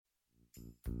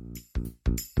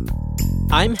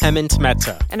I'm Hemant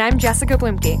Mehta. And I'm Jessica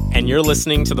Bluemke. And you're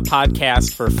listening to the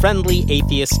podcast for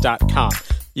FriendlyAtheist.com.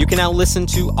 You can now listen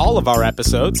to all of our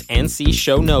episodes and see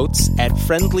show notes at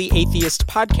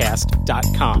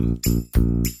FriendlyAtheistPodcast.com.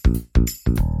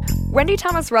 Wendy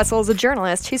Thomas Russell is a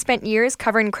journalist who spent years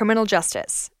covering criminal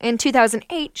justice. In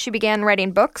 2008, she began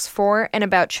writing books for and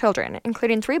about children,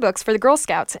 including 3 books for the Girl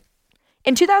Scouts.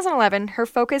 In 2011, her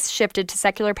focus shifted to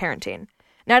secular parenting.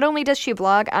 Not only does she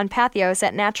blog on Pathos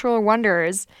at Natural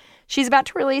Wanderers, she's about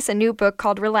to release a new book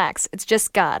called Relax, It's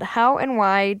Just God, How and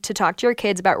Why to Talk to Your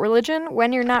Kids About Religion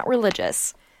When You're Not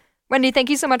Religious. Wendy, thank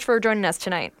you so much for joining us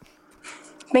tonight.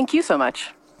 Thank you so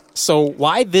much. So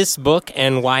why this book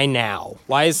and why now?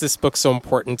 Why is this book so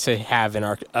important to have in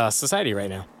our society right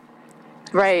now?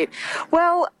 Right.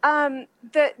 Well, I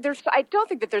don't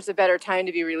think that there's a better time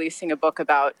to be releasing a book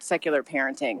about secular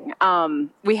parenting.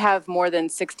 We have more than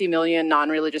 60 million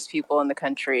non-religious people in the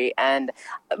country, and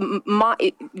what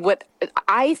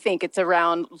I think it's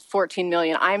around 14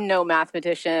 million. I'm no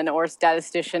mathematician or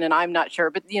statistician, and I'm not sure,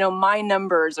 but my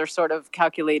numbers are sort of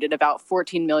calculated about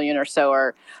 14 million or so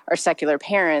are secular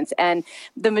parents, and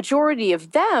the majority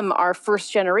of them are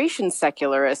first-generation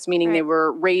secularists, meaning Right. They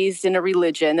were raised in a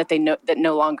religion that they know that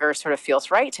no longer sort of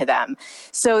feels right to them.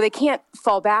 So they can't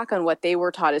fall back on what they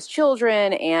were taught as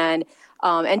children, and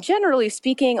generally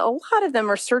speaking, a lot of them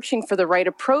are searching for the right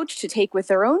approach to take with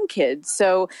their own kids.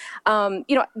 So,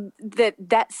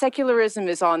 that secularism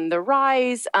is on the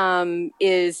rise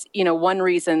is one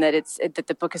reason that that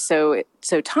the book is so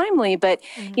timely. But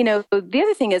the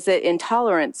other thing is that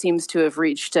intolerance seems to have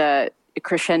reached a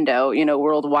crescendo,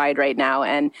 worldwide right now.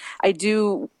 And I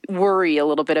do worry a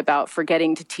little bit about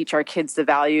forgetting to teach our kids the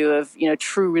value of,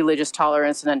 true religious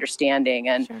tolerance and understanding.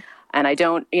 And, Sure. and I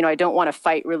don't want to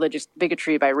fight religious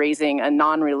bigotry by raising a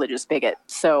non-religious bigot.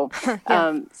 So,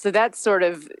 so that's sort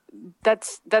of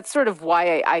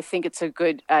why I think it's a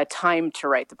good time to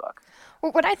write the book.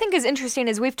 Well, what I think is interesting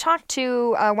is we've talked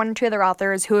to one or two other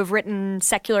authors who have written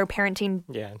secular parenting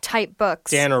type books.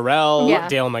 Dan Orell,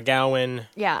 Dale McGowan.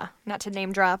 Yeah, not to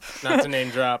name drop. Not to name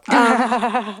drop.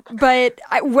 But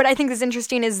what I think is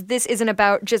interesting is this isn't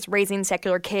about just raising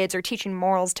secular kids or teaching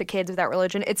morals to kids without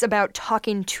religion. It's about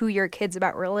talking to your kids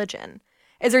about religion.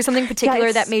 Is there something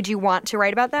particular that made you want to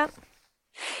write about that?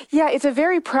 Yeah, it's a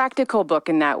very practical book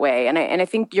in that way, and I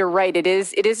think you're right. It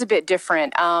is a bit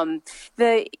different. When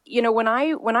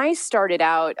I started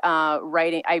out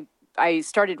writing, I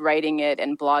started writing it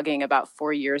and blogging about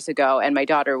 4 years ago, and my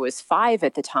daughter was 5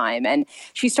 at the time, and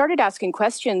she started asking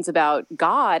questions about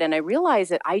God, and I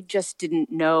realized that I just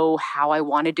didn't know how I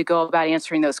wanted to go about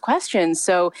answering those questions.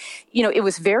 So, it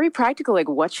was very practical, like,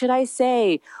 what should I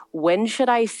say? When should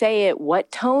I say it?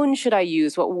 What tone should I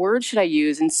use? What words should I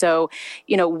use? And so,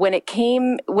 when it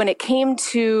came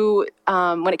to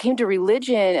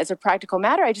religion as a practical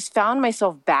matter, I just found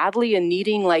myself badly in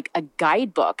needing like a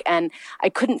guidebook, and I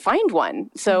couldn't find one,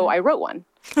 so I wrote one.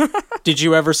 Did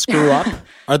you ever screw up?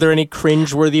 Are there any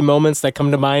cringeworthy moments that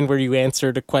come to mind where you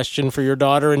answered a question for your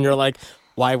daughter and you're like,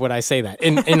 why would I say that?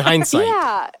 In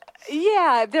hindsight.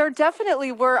 Yeah, there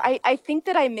definitely were. I think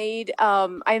that I made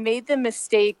the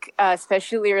mistake,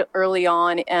 especially early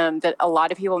on, that a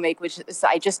lot of people make, which is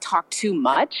I just talked too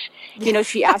much.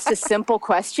 She asked a simple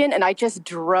question, and I just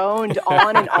droned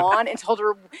on and on and told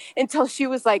her until she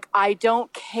was like, "I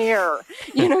don't care.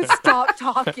 Stop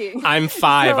talking. I'm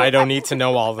 5. I don't need to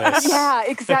know all this." Yeah,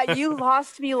 exactly. You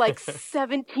lost me like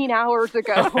 17 hours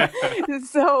ago.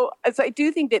 So I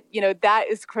do think that that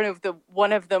is kind of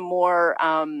one of the more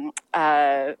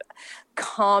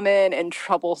common and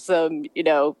troublesome,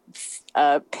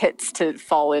 pits to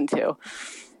fall into.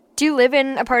 Do you live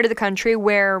in a part of the country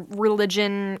where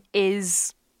religion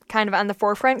is kind of on the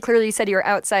forefront? Clearly you said you're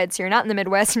outside, so you're not in the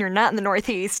Midwest and you're not in the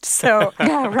Northeast. So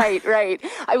Yeah, right.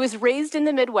 I was raised in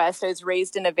the Midwest. I was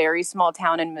raised in a very small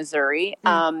town in Missouri,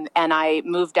 and I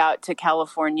moved out to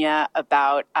California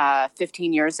about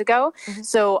 15 years ago. Mm-hmm.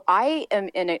 So I am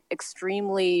in an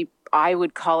extremely, I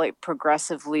would call it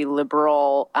progressively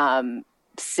liberal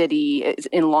city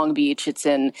in Long Beach. It's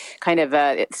in kind of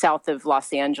south of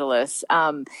Los Angeles.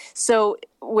 So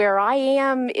where I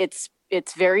am, it's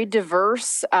very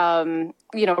diverse, I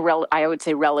would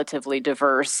say relatively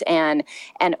diverse and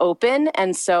open.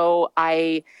 And so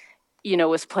I,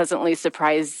 was pleasantly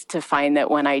surprised to find that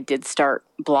when I did start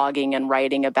blogging and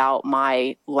writing about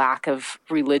my lack of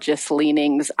religious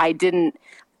leanings, I didn't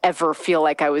ever feel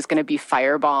like I was going to be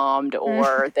firebombed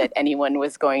or that anyone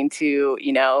was going to,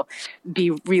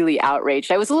 be really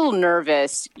outraged. I was a little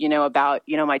nervous, about,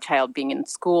 my child being in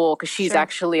school because she's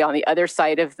actually on the other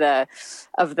side of the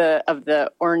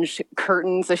orange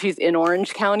curtain. So she's in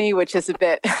Orange County, which is a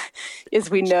bit, as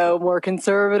we know, more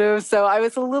conservative. So I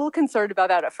was a little concerned about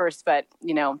that at first, but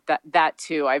that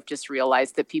too, I've just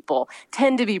realized that people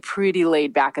tend to be pretty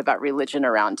laid back about religion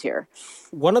around here.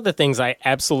 One of the things I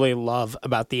absolutely love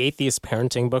about the atheist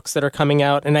parenting books that are coming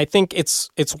out, and I think it's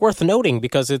worth noting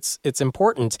because it's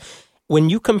important, when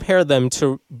you compare them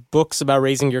to books about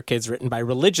raising your kids written by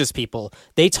religious people,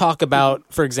 they talk about,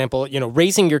 for example,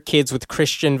 raising your kids with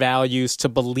Christian values to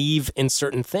believe in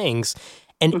certain things.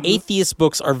 And atheist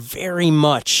books are very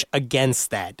much against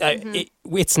that.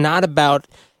 It's not about,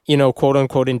 quote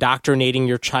unquote, indoctrinating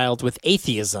your child with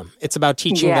atheism. It's about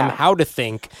teaching them how to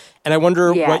think. And I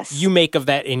wonder what you make of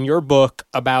that in your book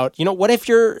about, what if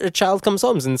your child comes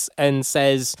home and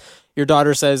says, your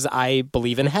daughter says, I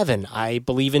believe in heaven, I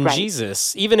believe in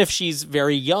Jesus, even if she's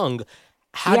very young.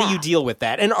 How do you deal with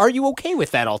that? And are you okay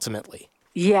with that ultimately?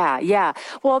 Yeah.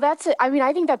 Well, that's it. I mean,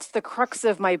 I think that's the crux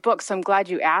of my book. So I'm glad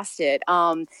you asked it.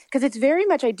 Because it's very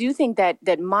much, I do think that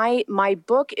my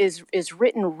book is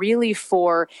written really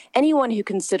for anyone who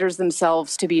considers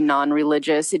themselves to be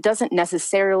non-religious. It doesn't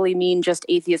necessarily mean just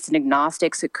atheists and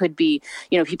agnostics. It could be,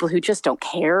 people who just don't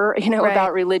care,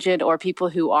 about religion, or people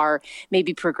who are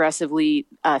maybe progressively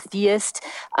theist.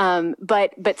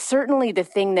 But certainly the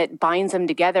thing that binds them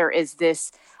together is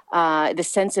this the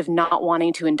sense of not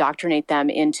wanting to indoctrinate them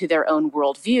into their own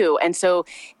worldview. And so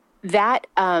that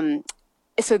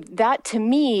to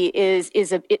me is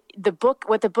the book.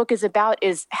 What the book is about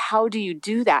is how do you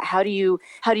do that? How do you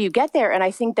get there? And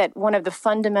I think that one of the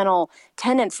fundamental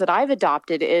tenets that I've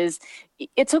adopted is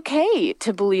it's okay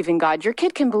to believe in God. Your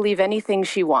kid can believe anything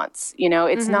she wants.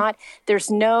 It's not. There's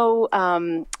no.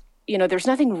 There's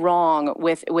nothing wrong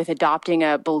with adopting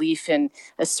a belief in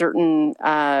a certain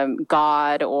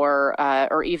God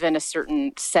or even a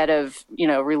certain set of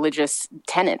religious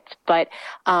tenets, but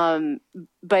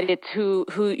it's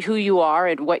who you are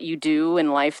and what you do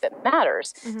in life that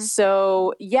matters.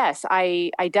 So yes,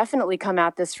 I definitely come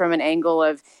at this from an angle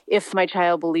of if my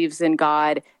child believes in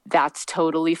God, that's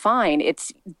totally fine.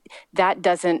 That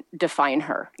doesn't define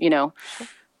her.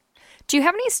 Do you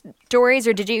have any stories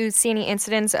or did you see any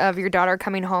incidents of your daughter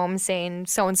coming home saying,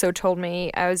 so-and-so told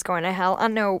me I was going to hell? I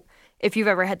don't know if you've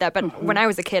ever had that, but when I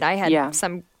was a kid, I had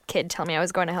some kid tell me I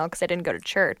was going to hell because I didn't go to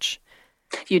church.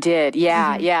 You did.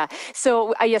 Yeah.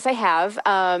 So yes, I have.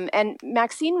 And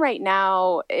Maxine right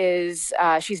now is,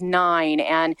 she's 9,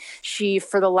 and she,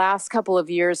 for the last couple of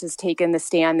years, has taken the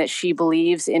stand that she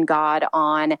believes in God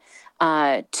on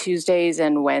Tuesdays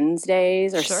and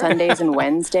Wednesdays, or Sundays and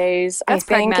Wednesdays. That's I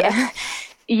think. pragmatic.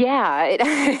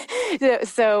 Yeah.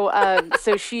 So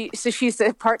she's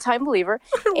a part-time believer,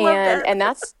 and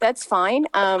that's fine.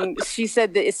 She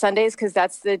said that it's Sundays because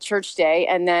that's the church day,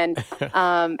 and then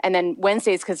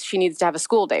Wednesdays because she needs to have a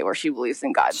school day where she believes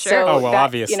in God. Sure. So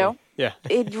obviously. Yeah.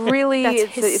 It really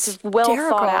it's well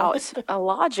thought out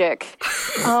logic.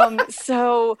 But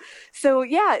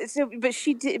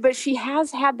she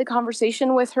has had the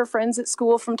conversation with her friends at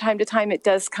school from time to time. It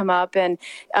does come up, and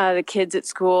the kids at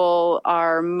school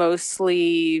are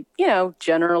mostly,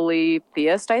 generally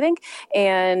theist, I think.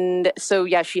 And so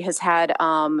she has had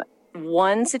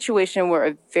one situation where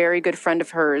a very good friend of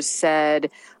hers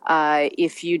said,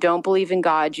 if you don't believe in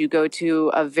God, you go to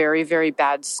a very, very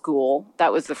bad school.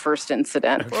 That was the first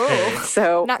incident. Okay.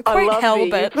 So not quite I love hell, the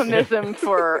but euphemism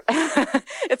for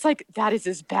it's like that is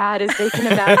as bad as they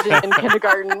can imagine in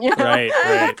kindergarten. Right.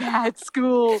 Bad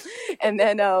school. And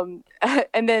then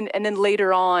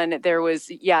later on there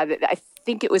was I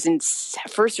think it was in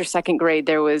first or second grade,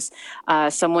 there was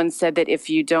someone said that if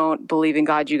you don't believe in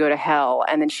God, you go to hell.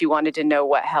 And then she wanted to know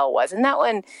what hell was. And that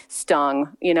one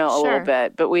stung, a little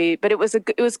bit. But it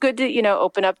was good to,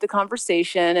 open up the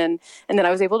conversation. And then I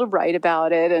was able to write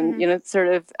about it and, sort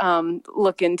of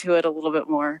look into it a little bit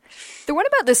more. The one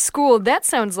about the school, that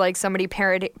sounds like somebody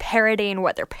parodying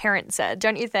what their parents said,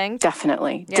 don't you think?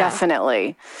 Definitely.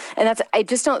 And I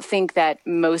just don't think that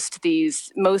most of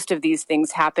these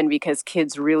things happen because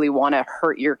kids really want to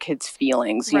hurt your kids'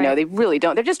 feelings. They really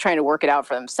don't. They're just trying to work it out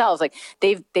for themselves. Like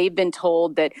they've been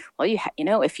told that, well,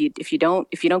 if you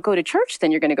don't go to church,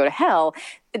 then you're going to go to hell.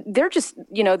 They're just,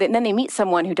 and then they meet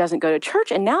someone who doesn't go to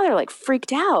church, and now they're like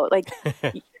freaked out. Like,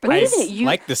 wait a minute,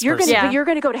 you're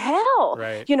going to go to hell.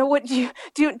 Right. What do you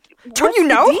do? Don't you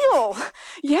know? The deal?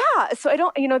 Yeah. So I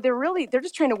don't. They're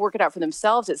just trying to work it out for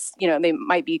themselves. It's they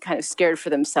might be kind of scared for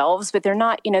themselves, but they're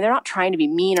not. They're not trying to be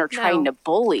mean or trying to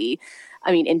bully.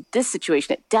 I mean, in this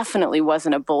situation, it definitely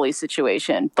wasn't a bully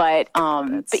situation. But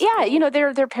yeah,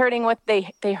 they're parroting what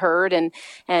they heard,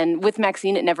 and with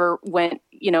Maxine, it never went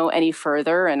any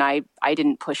further, and I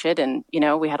didn't push it, and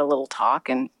we had a little talk,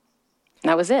 and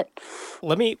that was it.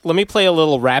 Let me play a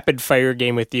little rapid fire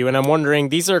game with you, and I'm wondering,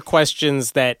 these are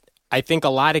questions that I think a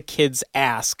lot of kids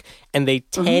ask, and they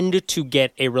tend to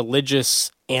get a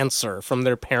religious answer from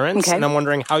their parents, and I'm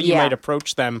wondering how you might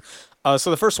approach them. So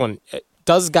the first one,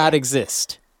 does God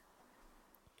exist?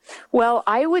 Well,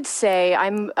 I would say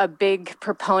I'm a big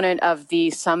proponent of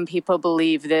some people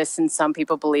believe this and some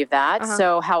people believe that.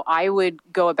 So how I would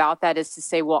go about that is to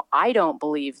say, well, I don't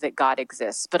believe that God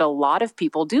exists, but a lot of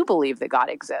people do believe that God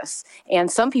exists.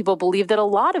 And some people believe that a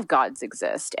lot of gods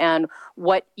exist. And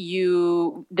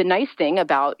the nice thing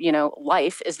about,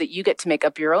 life is that you get to make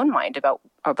up your own mind about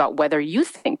whether you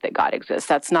think that God exists.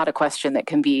 That's not a question that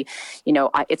can be,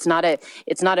 it's not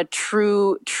a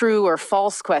true or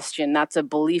false question. That's a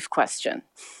belief question.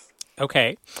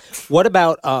 Okay. What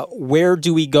about where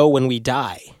do we go when we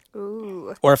die?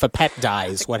 Ooh. Or if a pet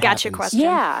dies, what happens? Gotcha question.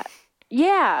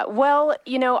 Yeah. Well,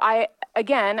 I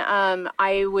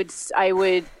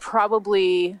would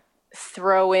probably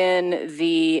throw in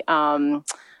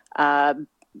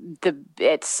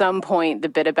at some point the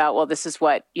bit about, well, this is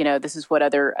what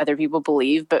other people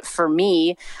believe. But for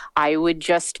me, I would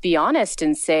just be honest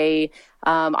and say,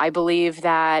 I believe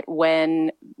that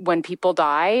when people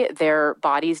die, their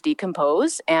bodies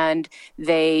decompose and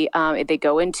they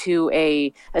go into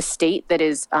a state that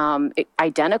is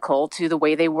identical to the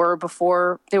way they were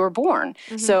before they were born.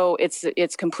 Mm-hmm. So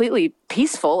it's completely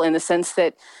peaceful in the sense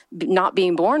that not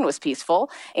being born was peaceful,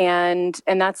 and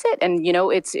that's it. And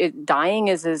dying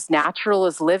is as natural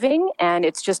as living, and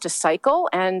it's just a cycle.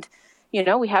 And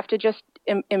we have to just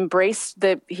embrace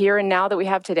the here and now that we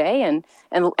have today, and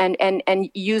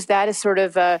use that as sort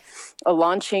of a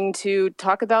launching to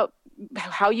talk about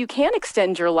how you can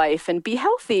extend your life and be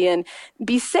healthy and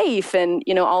be safe, and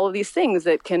all of these things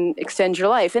that can extend your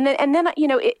life. And then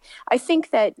I think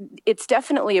that it's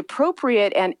definitely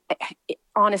appropriate, and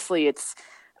honestly, it's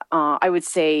I would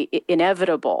say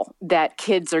inevitable that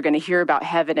kids are going to hear about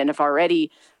heaven and have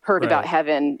already heard about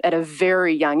heaven at a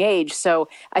very young age. So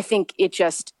I think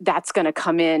that's going to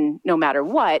come in no matter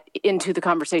what into the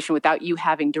conversation without you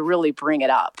having to really bring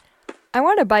it up. I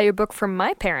want to buy you a book from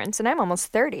my parents, and I'm almost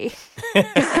 30.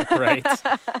 Right.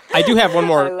 I do have one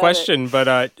more question,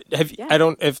 but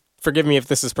forgive me if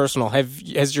this is personal.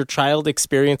 Has your child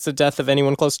experienced the death of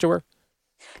anyone close to her?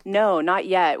 No, not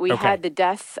yet. We had the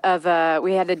death of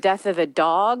a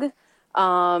dog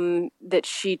that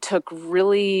she took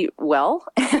really well.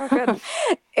 Oh, good.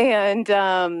 And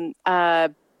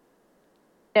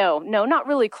no, not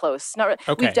really close.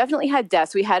 We've definitely had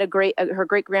deaths. We had her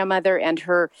great grandmother and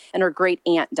her great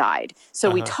aunt died. So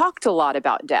we talked a lot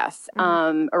about death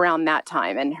around that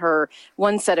time. And her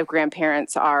one set of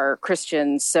grandparents are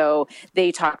Christians, so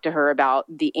they talked to her about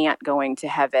the aunt going to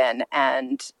heaven,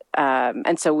 and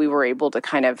so we were able to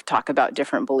kind of talk about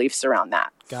different beliefs around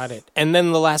that. Got it. And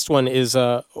then the last one is,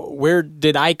 where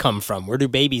did I come from? Where do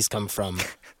babies come from?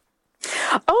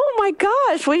 Oh my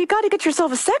gosh! Well, you got to get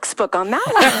yourself a sex book on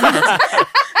that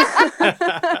one.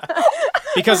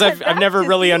 Because I've never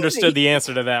really understood the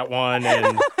answer to that one,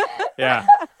 and yeah.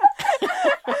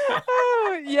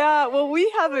 Yeah, well,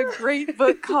 we have a great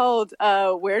book called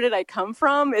Where Did I Come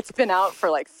From? It's been out for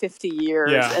like 50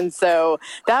 years. Yeah. And so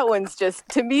that one's just,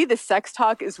 to me, the sex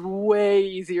talk is way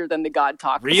easier than the God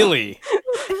talk. Really?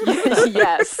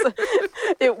 Yes,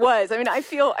 it was. I mean, I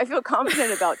feel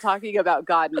confident about talking about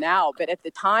God now, but at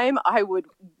the time, I would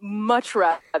much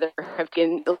rather have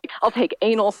I'll take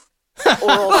anal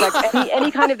oral sex,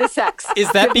 any kind of the sex.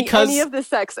 Is that because any of the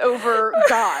sex over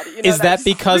God? Is that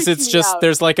because it's just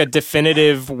there's like a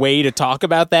definitive way to talk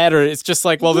about that, or it's just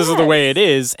like, well, this is the way it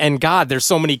is, and God, there's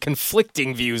so many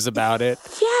conflicting views about it.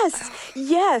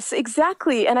 Yes,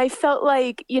 exactly. And I felt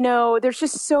like there's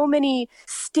just so many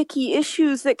sticky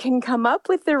issues that can come up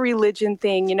with the religion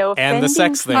thing, and the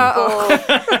sex thing.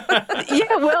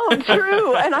 Yeah, well,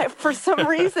 true. And for some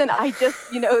reason, I just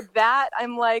that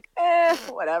I'm like,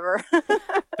 whatever.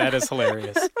 That is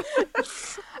hilarious.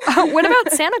 What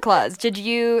about Santa Claus? Did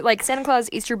you like Santa Claus,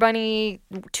 Easter Bunny,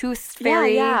 Tooth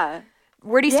Fairy? Yeah.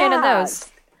 Where do you stand on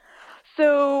those?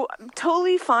 So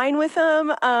totally fine with them.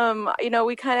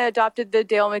 We kind of adopted the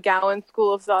Dale McGowan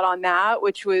school of thought on that,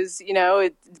 which was,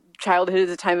 childhood is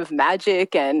a time of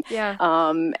magic, and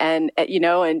and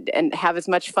have as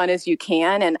much fun as you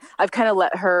can. And I've kind of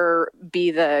let her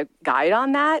be the guide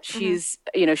on that. She's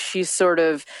sort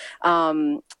of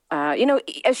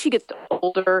as she gets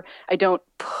older, I don't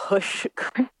push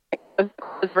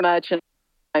very much, and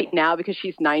right now, because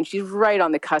she's 9, she's right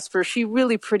on the cusp where she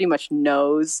really pretty much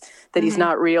knows that he's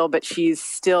not real, but she's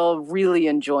still really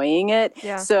enjoying it.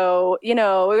 Yeah. So,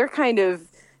 we're kind of,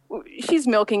 she's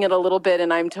milking it a little bit,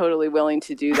 and I'm totally willing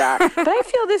to do that. But I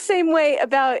feel the same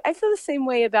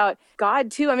way about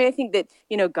God too. I mean, I think that,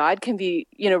 God can be,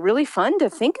 really fun to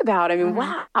think about. I mean,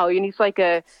 wow. And he's like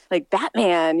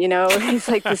Batman, he's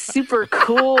like the super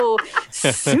cool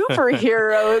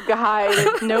superhero guy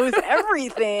that knows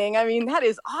everything. I mean, that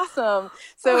is awesome.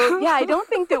 So yeah, I don't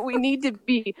think we need to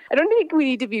be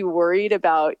worried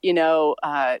about,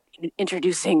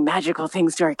 introducing magical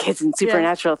things to our kids and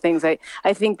supernatural things. I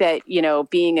think that,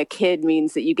 being a kid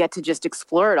means that you get to just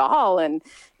explore it all and,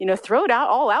 throw it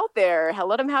all out there,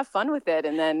 let them have fun with it.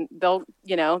 And then they'll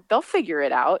figure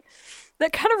it out.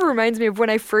 That kind of reminds me of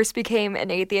when I first became an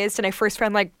atheist and I first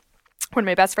found one of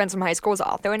my best friends from high school was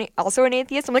also an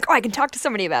atheist. I'm like, oh, I can talk to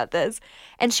somebody about this.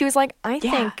 And she was like, I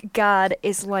think God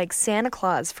is like Santa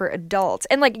Claus for adults.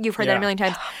 And you've heard that a million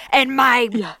times. And my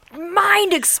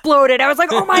mind exploded. I was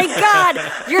like, oh my God,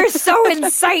 you're so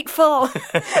insightful.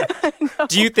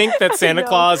 Do you think that Santa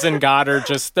Claus and God are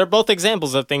they're both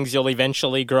examples of things you'll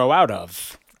eventually grow out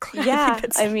of? Yeah, there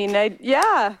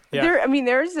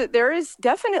is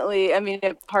definitely,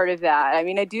 a part of that. I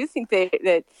mean, I do think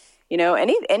that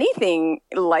anything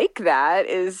like that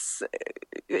is,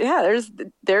 there's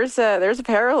a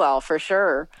parallel for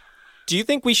sure. Do you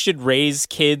think we should raise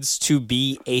kids to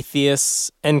be atheists?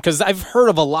 And because I've heard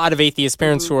of a lot of atheist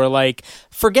parents who are like,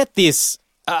 forget this.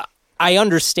 I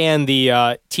understand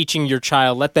the teaching your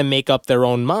child, let them make up their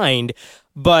own mind.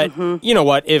 But you know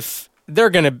what? If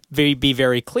they're going to be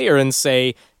very clear and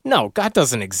say, no, God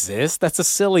doesn't exist. That's a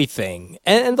silly thing.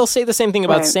 And they'll say the same thing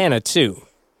about Santa too.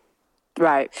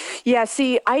 Right. Yeah.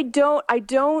 See, I do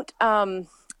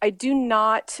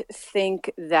not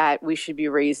think that we should be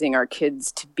raising our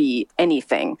kids to be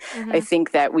anything. I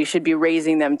think that we should be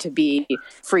raising them to be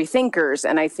free thinkers.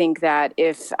 And I think that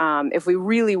if we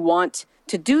really want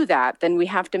to do that, then we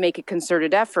have to make a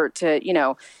concerted effort to,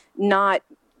 not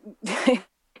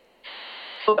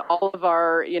all of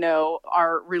our,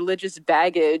 our religious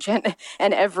baggage and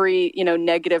every,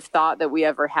 negative thought that we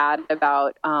ever had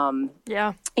about,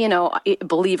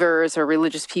 believers or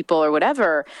religious people or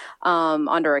whatever,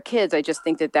 onto our kids. I just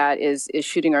think that is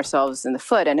shooting ourselves in the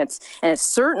foot. And it's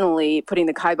certainly putting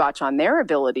the kibosh on their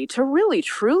ability to really,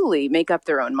 truly make up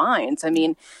their own minds. I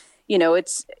mean,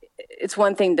 it's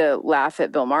one thing to laugh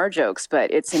at Bill Maher jokes, but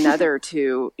it's another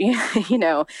to,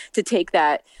 to take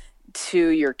that to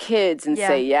your kids and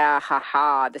say,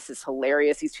 haha, this is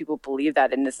hilarious. These people believe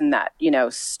that, and isn't that,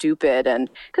 stupid? And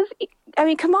because,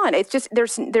 come on, it's just,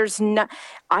 there's not,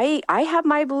 I have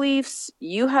my beliefs,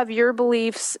 you have your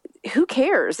beliefs. Who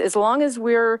cares? As long as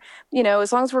we're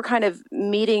kind of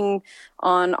meeting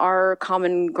on our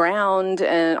common ground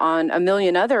and on a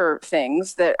million other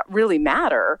things that really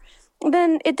matter,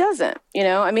 then it doesn't,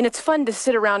 it's fun to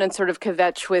sit around and sort of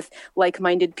kvetch with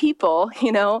like-minded people,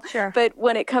 Sure. But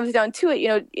when it comes down to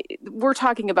it, we're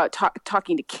talking about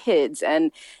talking to kids,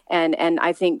 and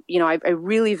I think, I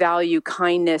really value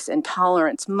kindness and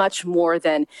tolerance much more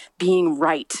than being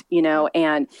right,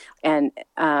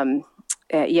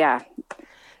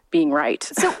 being right.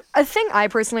 So a thing I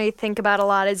personally think about a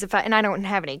lot is and I don't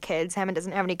have any kids, Hammond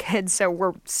doesn't have any kids, so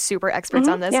we're super experts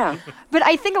on this. Yeah. But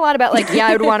I think a lot about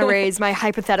I would want to raise my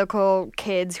hypothetical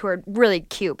kids, who are really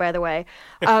cute, by the way,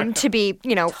 to be,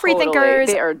 free thinkers.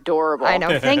 They are adorable. I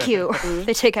know. Thank you.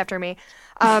 They take after me.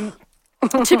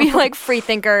 To be free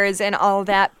thinkers and all of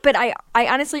that. But I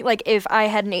honestly, if I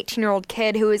had an 18-year-old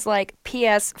kid who was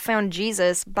P.S. found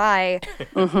Jesus, bye,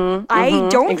 I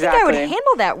don't think I would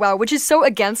handle that well, which is so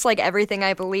against everything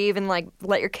I believe, and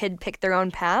let your kid pick their own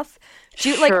path.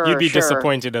 Do you, you'd be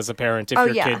disappointed as a parent if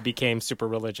your kid became super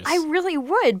religious. I really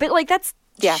would, but that's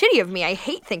shitty of me. I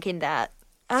hate thinking that.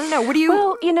 I don't know. What do you?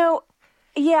 Well,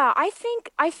 yeah, I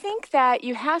think that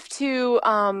you have to.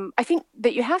 I think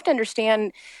that you have to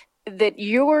understand that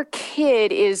your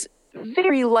kid is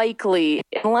very likely,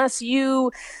 unless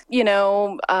you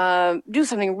do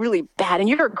something really bad, and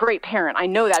you're a great parent. I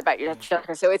know that about you,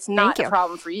 Jessica, so it's not a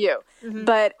problem for you.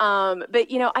 But I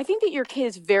think that your kid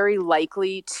is very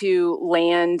likely to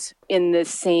land in the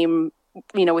same,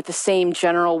 with the same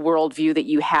general worldview that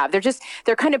you have.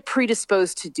 They're kind of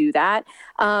predisposed to do that.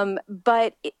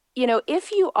 But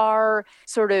if you are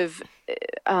sort of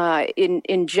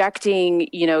injecting,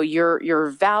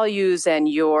 your values and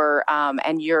your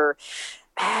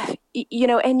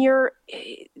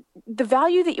the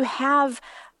value that you have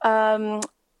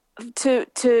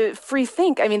to free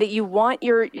think. I mean, that you want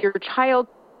your child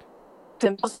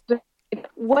to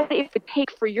what it would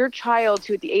take for your child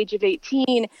to, at the age of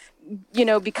 18,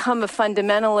 become a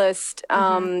fundamentalist,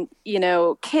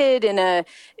 kid in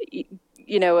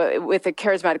with a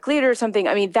charismatic leader or something.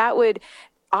 I mean,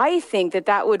 I think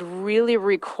that would really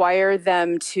require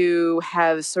them to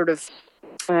have sort of,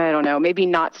 I don't know, maybe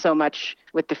not so much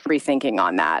with the free thinking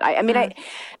on that.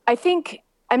 I think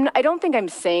I don't think I'm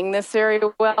saying this very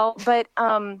well, but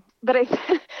I'm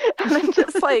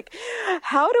just like,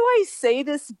 how do I say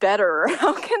this better?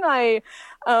 How can I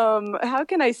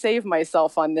save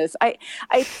myself on this? I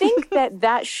think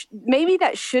maybe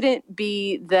that shouldn't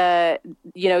be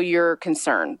your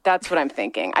concern. That's what I'm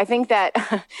thinking. I think that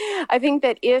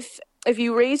if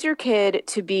you raise your kid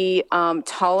to be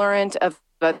tolerant of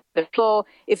other people,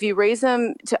 if you raise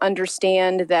them to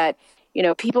understand that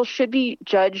people should be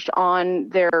judged on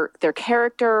their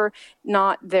character,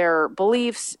 not their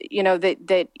beliefs.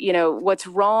 What's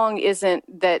wrong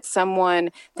isn't that someone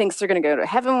thinks they're going to go to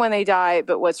heaven when they die,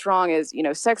 but what's wrong is,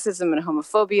 sexism and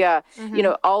homophobia.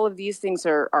 Mm-hmm. All of these things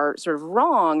are sort of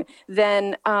wrong.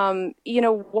 Then,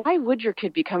 why would your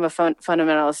kid become a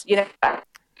fundamentalist? Get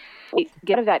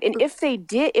out of that. And if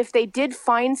they did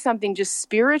find something just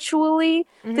spiritually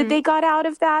mm-hmm. that they got out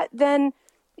of that, then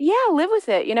live with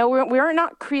it. We're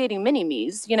not creating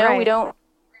mini-me's, right. We don't,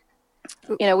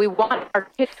 we want our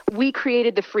kids, we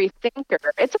created the free thinker.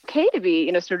 It's okay to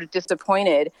be, sort of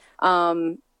disappointed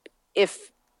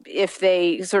if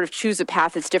they sort of choose a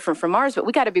path that's different from ours, but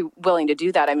we got to be willing to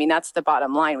do that. I mean, that's the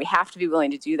bottom line. We have to be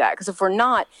willing to do that, because if we're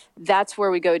not, that's where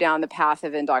we go down the path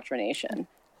of indoctrination.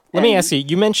 Let me ask you,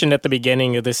 you mentioned at the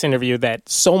beginning of this interview that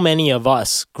so many of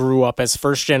us grew up as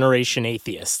first-generation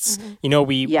atheists. Mm-hmm.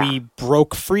 We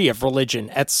broke free of religion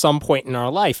at some point in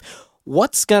our life.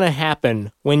 What's going to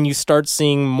happen when you start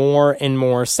seeing more and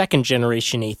more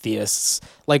second-generation atheists?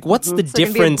 Like, what's the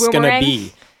difference going to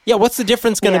be? Yeah, what's the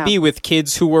difference going to be with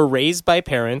kids who were raised by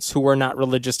parents who were not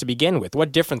religious to begin with?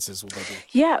 What differences will there be?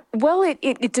 Yeah, well,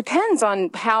 it depends on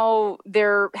how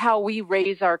we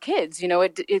raise our kids.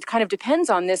 It kind of depends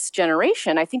on this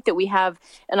generation. I think that we have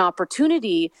an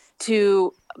opportunity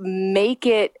to create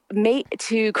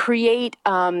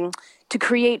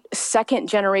second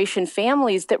generation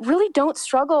families that really don't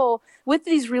struggle with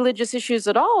these religious issues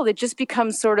at all. That just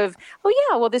becomes sort of,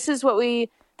 this is what we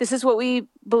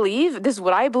believe. This is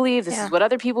what I believe. This is what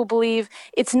other people believe.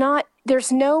 It's not,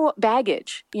 there's no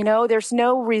baggage, there's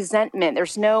no resentment.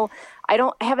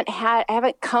 I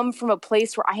haven't come from a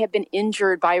place where I have been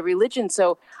injured by religion.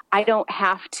 So I don't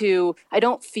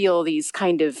feel these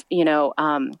kind of,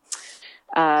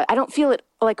 I don't feel it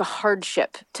like a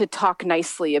hardship to talk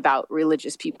nicely about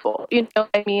religious people. You know what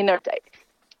I mean?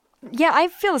 Yeah, I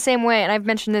feel the same way. And I've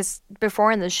mentioned this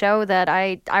before in the show that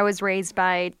I was raised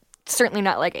by certainly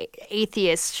not like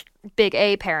atheist big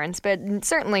A parents, but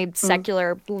certainly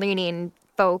secular leaning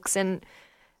folks. And,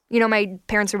 my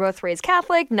parents were both raised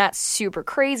Catholic, not super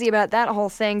crazy about that whole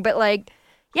thing. But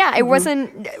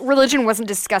religion wasn't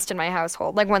discussed in my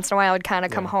household. Like once in a while I'd kind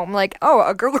of come home like, oh,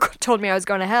 a girl told me I was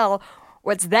going to hell.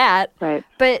 What's that? Right.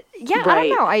 But I don't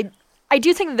know. I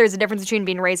do think that there's a difference between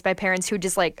being raised by parents who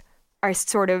just like are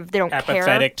sort of, they don't care.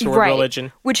 Apathetic toward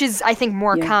religion. Which is, I think,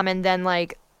 more common than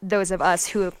like those of us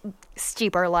who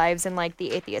steep our lives in like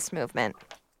the atheist movement.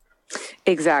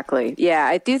 Exactly. Yeah,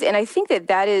 I do, and I think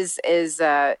that is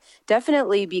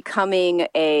definitely becoming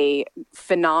a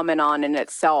phenomenon in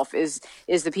itself. Is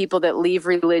the people that leave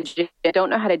religion,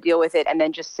 don't know how to deal with it, and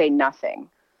then just say nothing.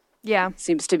 Yeah,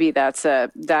 seems to be that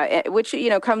which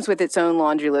comes with its own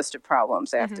laundry list of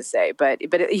problems. I have to say, but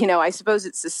I suppose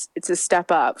it's a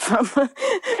step up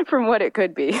from what it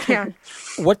could be. Yeah.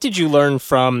 What did you learn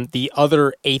from the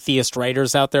other atheist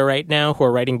writers out there right now who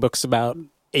are writing books about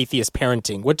atheist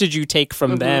parenting? What did you take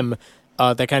from them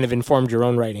that kind of informed your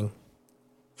own writing?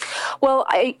 Well,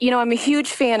 I'm a huge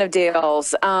fan of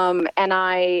Dale's, and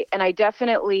I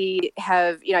definitely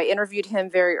have, I interviewed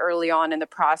him very early on in the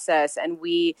process, and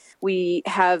we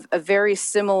have a very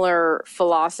similar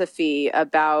philosophy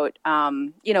about,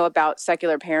 about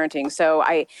secular parenting. So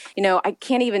I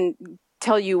can't even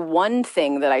tell you one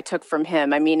thing that I took from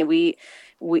him. I mean,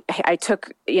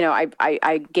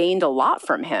 I gained a lot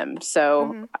from him.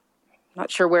 So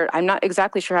I'm not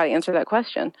exactly sure how to answer that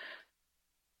question.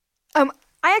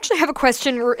 I actually have a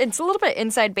question. It's a little bit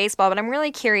inside baseball, but I'm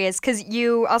really curious because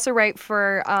you also write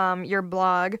for your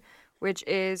blog, which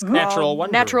is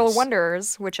called Natural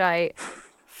Wonders, which I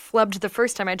flubbed the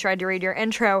first time I tried to read your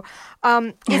intro.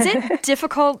 Is it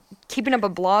difficult keeping up a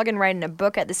blog and writing a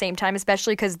book at the same time,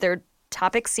 especially because their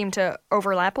topics seem to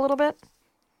overlap a little bit?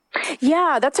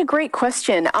 Yeah, that's a great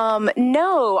question.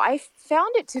 No, I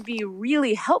found it to be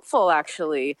really helpful,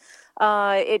 actually.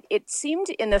 it seemed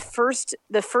in the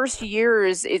first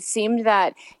years, it seemed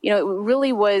that, it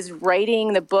really was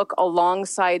writing the book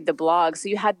alongside the blog. So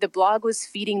you had the blog was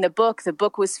feeding the book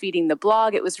was feeding the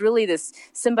blog. It was really this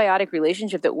symbiotic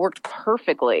relationship that worked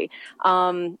perfectly.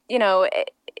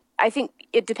 I think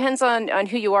it depends on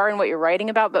who you are and what you're writing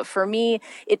about. But for me,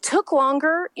 it took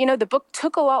longer. The book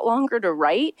took a lot longer to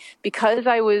write because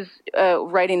I was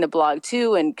writing the blog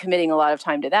too and committing a lot of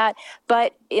time to that.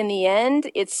 But in the end,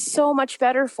 it's so much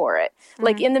better for it. Mm-hmm.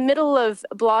 Like in the middle of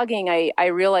blogging, I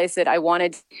realized that I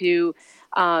wanted to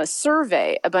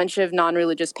survey a bunch of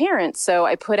non-religious parents. So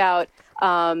I put out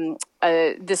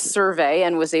this survey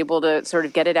and was able to sort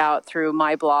of get it out through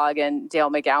my blog and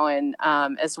Dale McGowan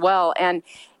as well.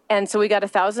 And so we got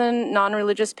 1,000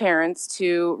 non-religious parents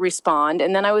to respond.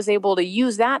 And then I was able to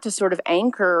use that to sort of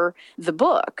anchor the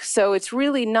book. So it's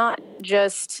really not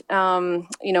just,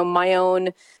 my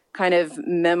own kind of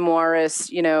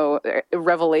memoirist,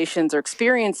 revelations or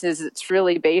experiences. It's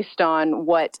really based on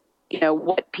what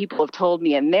people have told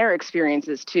me and their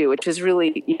experiences too, which has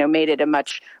really, made it a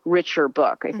much richer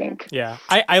book, I think. Yeah.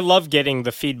 I love getting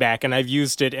the feedback, and I've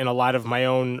used it in a lot of my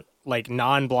own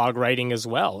non-blog writing as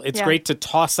well. It's great to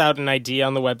toss out an idea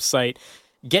on the website,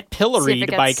 get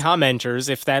pilloried by commenters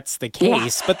if that's the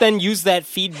case, but then use that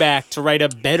feedback to write a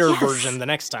better version the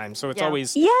next time. So it's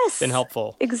always been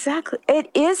helpful. Exactly.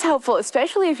 It is helpful,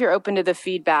 especially if you're open to the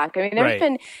feedback. I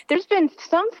mean, there's been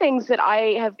some things that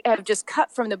I have just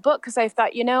cut from the book because I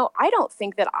thought, I don't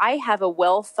think that I have a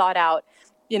well thought out,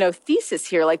 thesis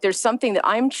here. Like there's something that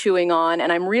I'm chewing on,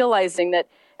 and I'm realizing that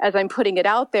as I'm putting it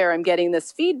out there, I'm getting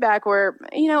this feedback where,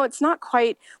 it's not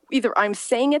quite, either I'm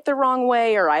saying it the wrong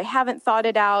way or I haven't thought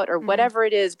it out or whatever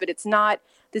it is, but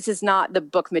this is not the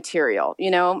book material,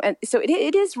 And so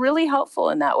it is really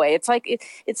helpful in that way. It's like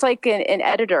an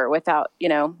editor without,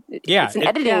 it's an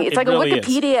editing. It's like really a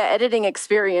Wikipedia editing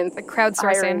experience. The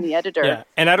crowdsourcing the editor. Yeah.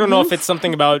 And I don't know if it's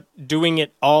something about doing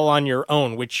it all on your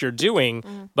own, which you're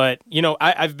doing, but,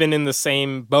 I've been in the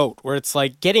same boat where it's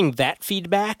like getting that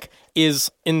feedback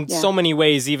is in so many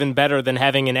ways even better than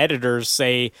having an editor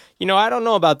say, I don't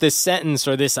know about this sentence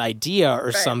or this idea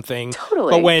or something.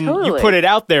 Totally. But when you put it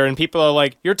out there and people are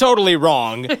like, you're totally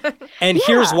wrong, and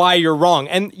here's why you're wrong.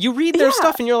 And you read their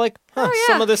stuff and you're like,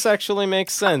 some of this actually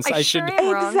makes sense. I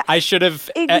should have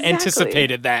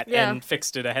anticipated that and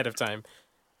fixed it ahead of time.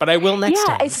 But I will next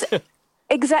time.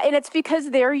 Exactly. And it's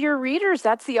because they're your readers.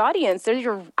 That's the audience. They're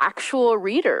your actual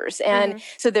readers. And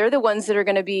so they're the ones that are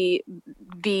going to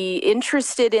be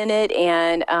interested in it.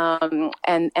 And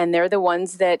they're the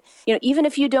ones that, even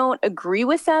if you don't agree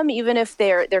with them, even if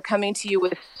they're coming to you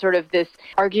with sort of this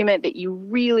argument that you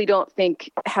really don't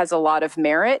think has a lot of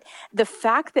merit, the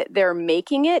fact that they're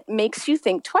making it makes you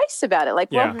think twice about it.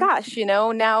 Like, well, gosh,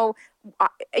 now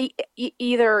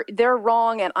either they're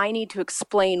wrong and I need to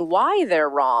explain why they're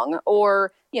wrong,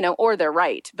 or they're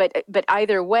right. But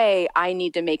either way, I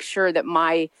need to make sure that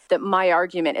my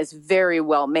argument is very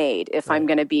well made if I'm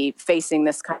going to be facing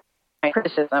this kind of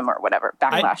criticism or whatever,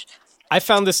 backlash. I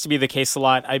found this to be the case a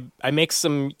lot. I make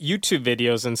some YouTube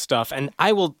videos and stuff, and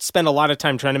I will spend a lot of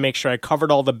time trying to make sure I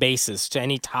covered all the bases to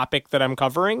any topic that I'm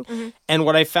covering. And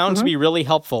what I found to be really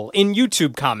helpful in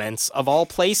YouTube comments, of all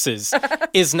places,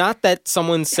 is not that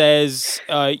someone says,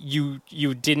 you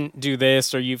didn't do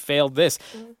this or you failed this.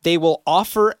 They will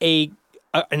offer an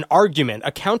argument,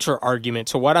 a counter argument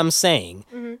to what I'm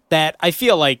saying that I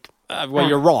feel like,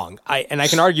 you're wrong. I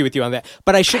can argue with you on that.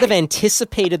 But I should have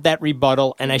anticipated that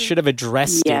rebuttal, and I should have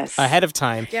addressed it ahead of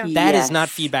time. Yeah. That is not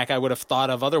feedback I would have thought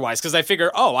of otherwise. Because I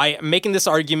figure, I'm making this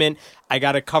argument. I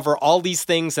got to cover all these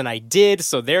things, and I did.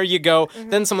 So there you go.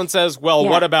 Then someone says,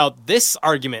 what about this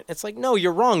argument? It's like, no,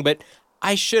 you're wrong. But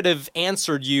I should have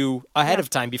answered you ahead of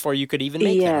time before you could even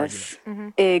make that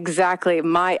argument. Exactly.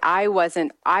 I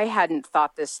hadn't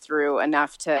thought this through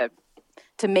enough to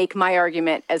make my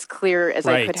argument as clear as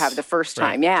I could have the first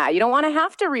time. Yeah, you don't want to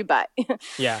have to rebut.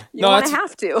 Yeah. You don't want to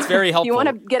have to. It's very helpful. You want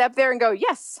to get up there and go,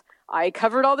 yes, I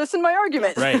covered all this in my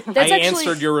argument. Right. I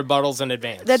answered your rebuttals in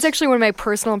advance. That's actually one of my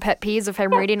personal pet peeves if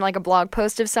I'm reading like a blog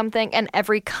post of something and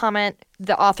every comment,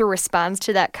 the author responds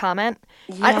to that comment.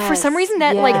 For some reason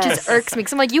that just irks me.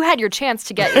 Because I'm like, you had your chance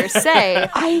to get your say.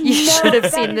 You should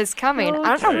have seen this coming. So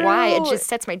I don't know why. It just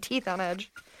sets my teeth on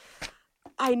edge.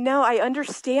 I know. I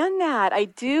understand that. I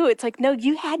do. It's like, no,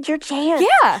 you had your chance.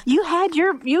 Yeah. You were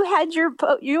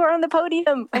on the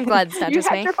podium. I'm glad it's not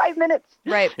just me. You had your 5 minutes.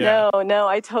 Right. Yeah. No,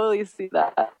 I totally see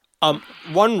that.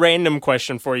 One random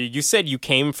question for you. You said you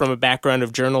came from a background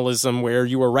of journalism where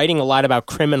you were writing a lot about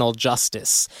criminal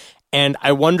justice. And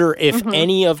I wonder if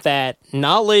any of that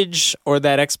knowledge or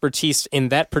that expertise in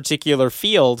that particular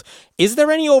field, is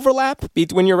there any overlap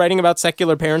when you're writing about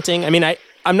secular parenting? I mean,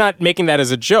 I'm not making that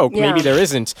as a joke. Yeah. Maybe there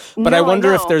isn't. But I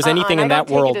wonder if there's anything in that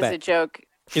world that... as a joke.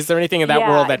 Is there anything in that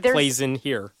world that plays in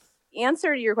here? The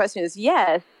answer to your question is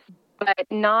yes, but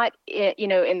not,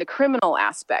 in the criminal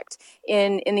aspect.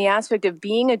 In the aspect of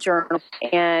being a journalist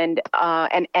and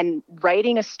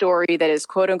writing a story that is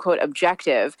quote unquote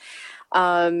objective,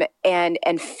 and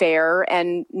fair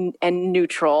and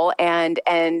neutral and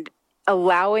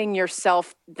allowing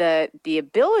yourself the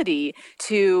ability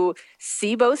to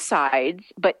see both sides,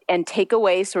 and take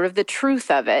away sort of the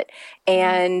truth of it,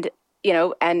 and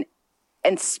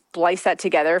splice that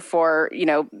together for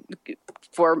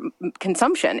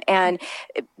consumption. And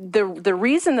the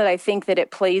reason that I think that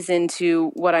it plays into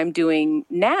what I'm doing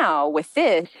now with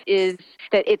this is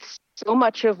that it's so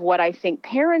much of what I think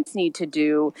parents need to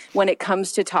do when it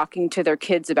comes to talking to their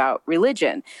kids about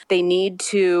religion. They need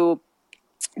to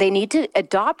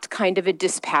adopt kind of a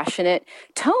dispassionate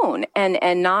tone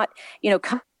and not,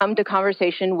 come to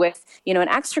conversation with, an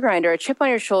axe to grind or a chip on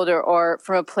your shoulder, or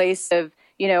from a place of,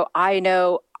 I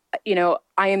know,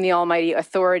 I am the almighty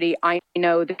authority. I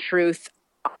know the truth.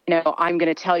 I'm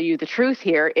going to tell you the truth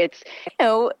here. It's,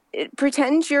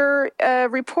 pretend you're a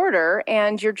reporter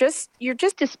and you're just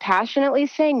dispassionately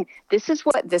saying, this is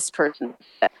what this person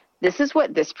says. This is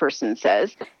what this person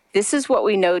says. This is what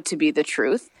we know to be the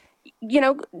truth.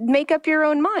 Make up your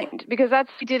own mind, because that's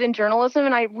what we did in journalism.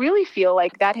 And I really feel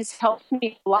like that has helped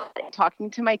me a lot in talking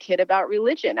to my kid about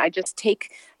religion. I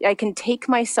can take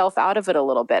myself out of it a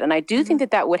little bit. And I do think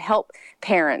that would help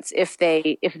parents if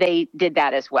they did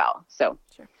that as well. So.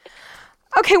 Sure.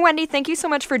 Okay, Wendy, thank you so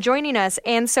much for joining us.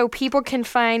 And so people can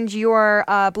find your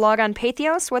blog on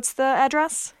Patheos. What's the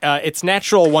address? It's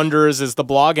Natural Wonders is the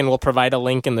blog, and we'll provide a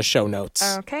link in the show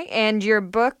notes. Okay, and your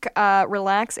book,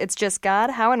 Relax, It's Just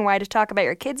God, How and Why to Talk About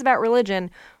Your Kids About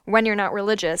Religion When You're Not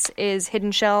Religious, is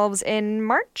hitting shelves in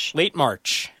March? Late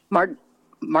March. March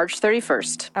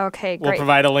 31st. Okay, great. We'll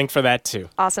provide a link for that, too.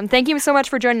 Awesome. Thank you so much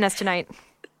for joining us tonight.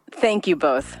 Thank you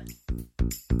both.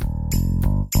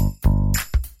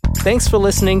 Thanks for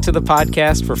listening to the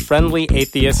podcast for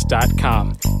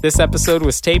FriendlyAtheist.com. This episode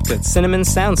was taped at Cinnamon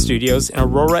Sound Studios in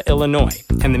Aurora, Illinois,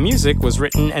 and the music was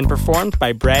written and performed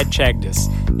by Brad Chagdis.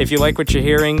 If you like what you're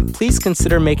hearing, please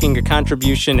consider making a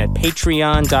contribution at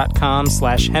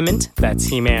patreon.com/Hemant, that's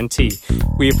He-Man T.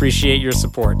 We appreciate your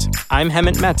support. I'm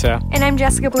Hemant Mehta. And I'm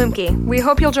Jessica Blumke. We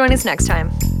hope you'll join us next time.